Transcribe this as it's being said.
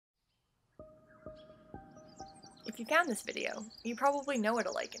If you found this video, you probably know what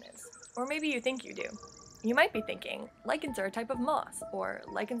a lichen is, or maybe you think you do. You might be thinking, lichens are a type of moss, or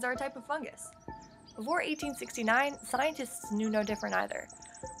lichens are a type of fungus. Before 1869, scientists knew no different either.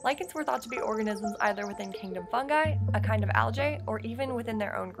 Lichens were thought to be organisms either within kingdom fungi, a kind of algae, or even within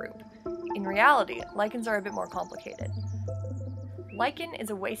their own group. In reality, lichens are a bit more complicated. Lichen is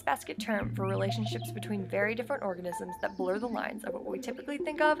a wastebasket term for relationships between very different organisms that blur the lines of what we typically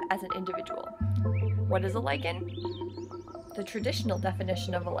think of as an individual. What is a lichen? The traditional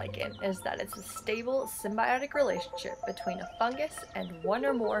definition of a lichen is that it's a stable symbiotic relationship between a fungus and one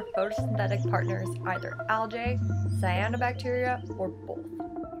or more photosynthetic partners, either algae, cyanobacteria, or both.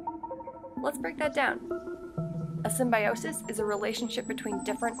 Let's break that down. A symbiosis is a relationship between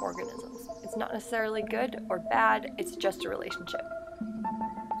different organisms. It's not necessarily good or bad, it's just a relationship.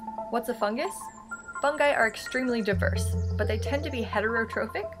 What's a fungus? Fungi are extremely diverse, but they tend to be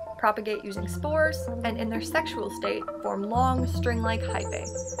heterotrophic, propagate using spores, and in their sexual state form long, string-like hyphae.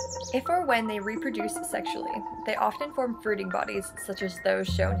 If or when they reproduce sexually, they often form fruiting bodies such as those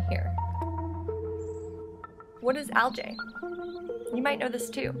shown here. What is algae? You might know this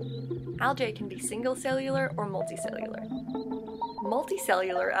too. Algae can be single-cellular or multicellular.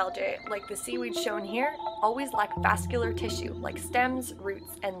 Multicellular algae, like the seaweed shown here, always lack vascular tissue like stems,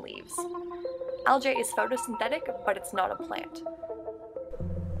 roots, and leaves. Algae is photosynthetic, but it's not a plant.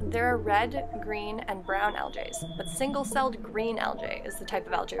 There are red, green, and brown algae, but single-celled green algae is the type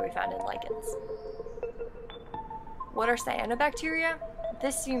of algae we found in lichens. What are cyanobacteria?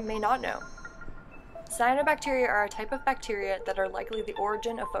 This you may not know. Cyanobacteria are a type of bacteria that are likely the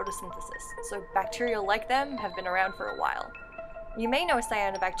origin of photosynthesis, so bacteria like them have been around for a while. You may know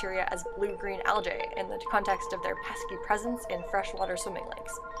cyanobacteria as blue-green algae in the context of their pesky presence in freshwater swimming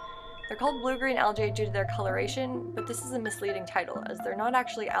lakes. They're called blue-green algae due to their coloration, but this is a misleading title as they're not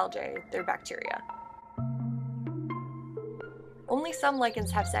actually algae, they're bacteria. Only some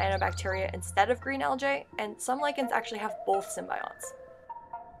lichens have cyanobacteria instead of green algae, and some lichens actually have both symbionts.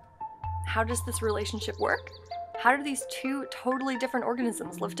 How does this relationship work? How do these two totally different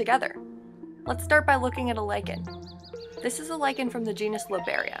organisms live together? Let's start by looking at a lichen. This is a lichen from the genus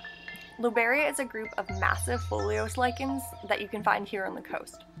Loberia. Loberia is a group of massive foliose lichens that you can find here on the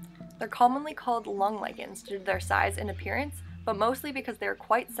coast. They're commonly called lung lichens due to their size and appearance, but mostly because they are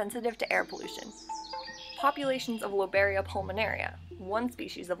quite sensitive to air pollution. Populations of Loberia pulmonaria, one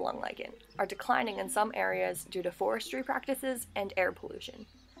species of lung lichen, are declining in some areas due to forestry practices and air pollution.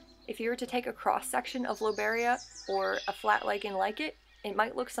 If you were to take a cross-section of Loberia, or a flat lichen like it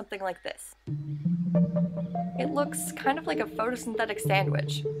might look something like this. It looks kind of like a photosynthetic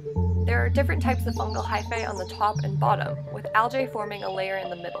sandwich. There are different types of fungal hyphae on the top and bottom, with algae forming a layer in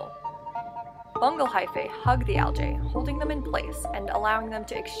the middle. Fungal hyphae hug the algae, holding them in place and allowing them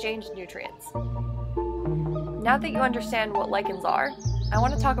to exchange nutrients. Now that you understand what lichens are, I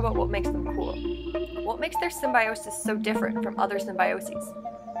want to talk about what makes them cool. What makes their symbiosis so different from other symbioses?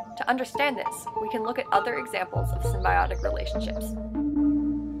 To understand this, we can look at other examples of symbiotic relationships.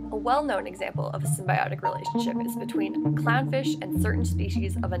 A well-known example of a symbiotic relationship is between clownfish and certain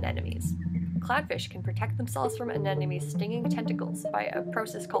species of anemones. Clownfish can protect themselves from anemones' stinging tentacles by a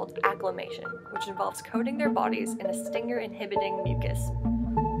process called acclimation, which involves coating their bodies in a stinger-inhibiting mucus.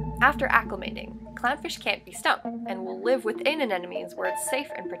 After acclimating, clownfish can't be stung and will live within anemones where it's safe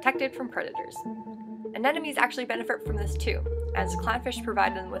and protected from predators. Anemones actually benefit from this too, as clownfish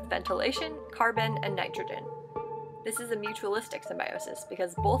provide them with ventilation, carbon, and nitrogen. This is a mutualistic symbiosis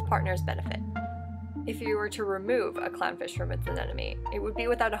because both partners benefit. If you were to remove a clownfish from its anemone, it would be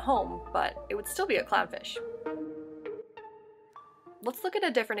without a home, but it would still be a clownfish. Let's look at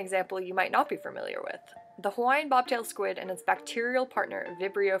a different example you might not be familiar with, the Hawaiian bobtail squid and its bacterial partner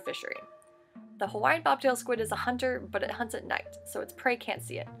Vibrio fischeri. The Hawaiian bobtail squid is a hunter, but it hunts at night, so its prey can't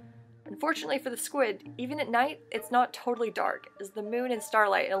see it. Unfortunately for the squid, even at night, it's not totally dark, as the moon and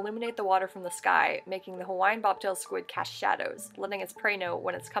starlight illuminate the water from the sky, making the Hawaiian bobtail squid cast shadows, letting its prey know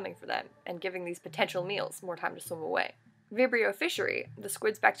when it's coming for them, and giving these potential meals more time to swim away. Vibrio fischeri, the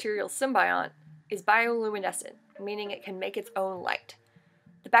squid's bacterial symbiont, is bioluminescent, meaning it can make its own light.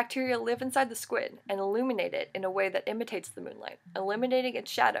 The bacteria live inside the squid and illuminate it in a way that imitates the moonlight, eliminating its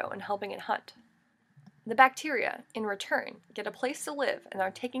shadow and helping it hunt. The bacteria, in return, get a place to live and are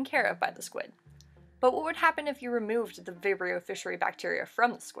taken care of by the squid. But what would happen if you removed the Vibrio fischeri bacteria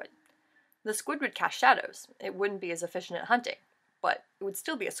from the squid? The squid would cast shadows. It wouldn't be as efficient at hunting, but it would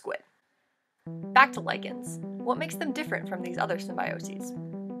still be a squid. Back to lichens. What makes them different from these other symbioses?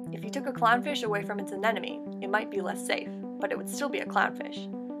 If you took a clownfish away from its anemone, it might be less safe, but it would still be a clownfish.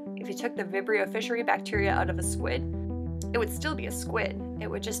 If you took the Vibrio fischeri bacteria out of a squid, it would still be a squid. It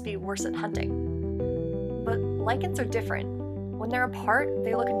would just be worse at hunting. But Lichens are different. When they're apart,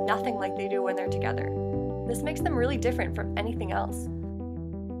 they look nothing like they do when they're together. This makes them really different from anything else.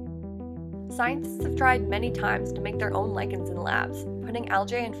 Scientists have tried many times to make their own lichens in labs, putting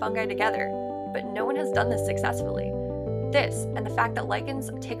algae and fungi together, but no one has done this successfully. This, and the fact that lichens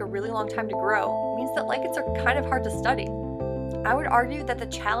take a really long time to grow, means that lichens are kind of hard to study. I would argue that the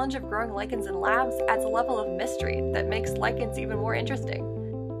challenge of growing lichens in labs adds a level of mystery that makes lichens even more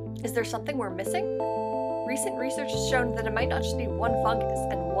interesting. Is there something we're missing? Recent research has shown that it might not just be one fungus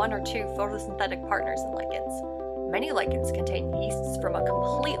and one or two photosynthetic partners in lichens. Many lichens contain yeasts from a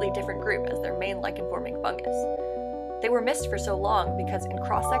completely different group as their main lichen-forming fungus. They were missed for so long because in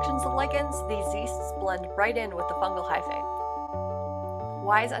cross-sections of lichens, these yeasts blend right in with the fungal hyphae.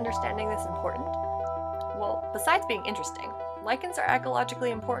 Why is understanding this important? Well, besides being interesting, lichens are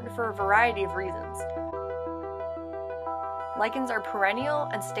ecologically important for a variety of reasons. Lichens are perennial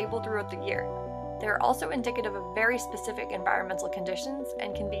and stable throughout the year. They are also indicative of very specific environmental conditions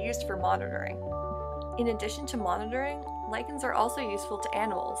and can be used for monitoring. In addition to monitoring, lichens are also useful to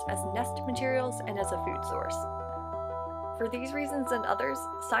animals as nest materials and as a food source. For these reasons and others,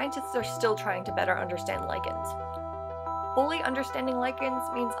 scientists are still trying to better understand lichens. Fully understanding lichens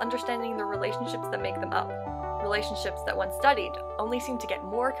means understanding the relationships that make them up. Relationships that, when studied, only seem to get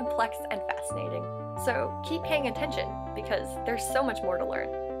more complex and fascinating. So keep paying attention, because there's so much more to learn.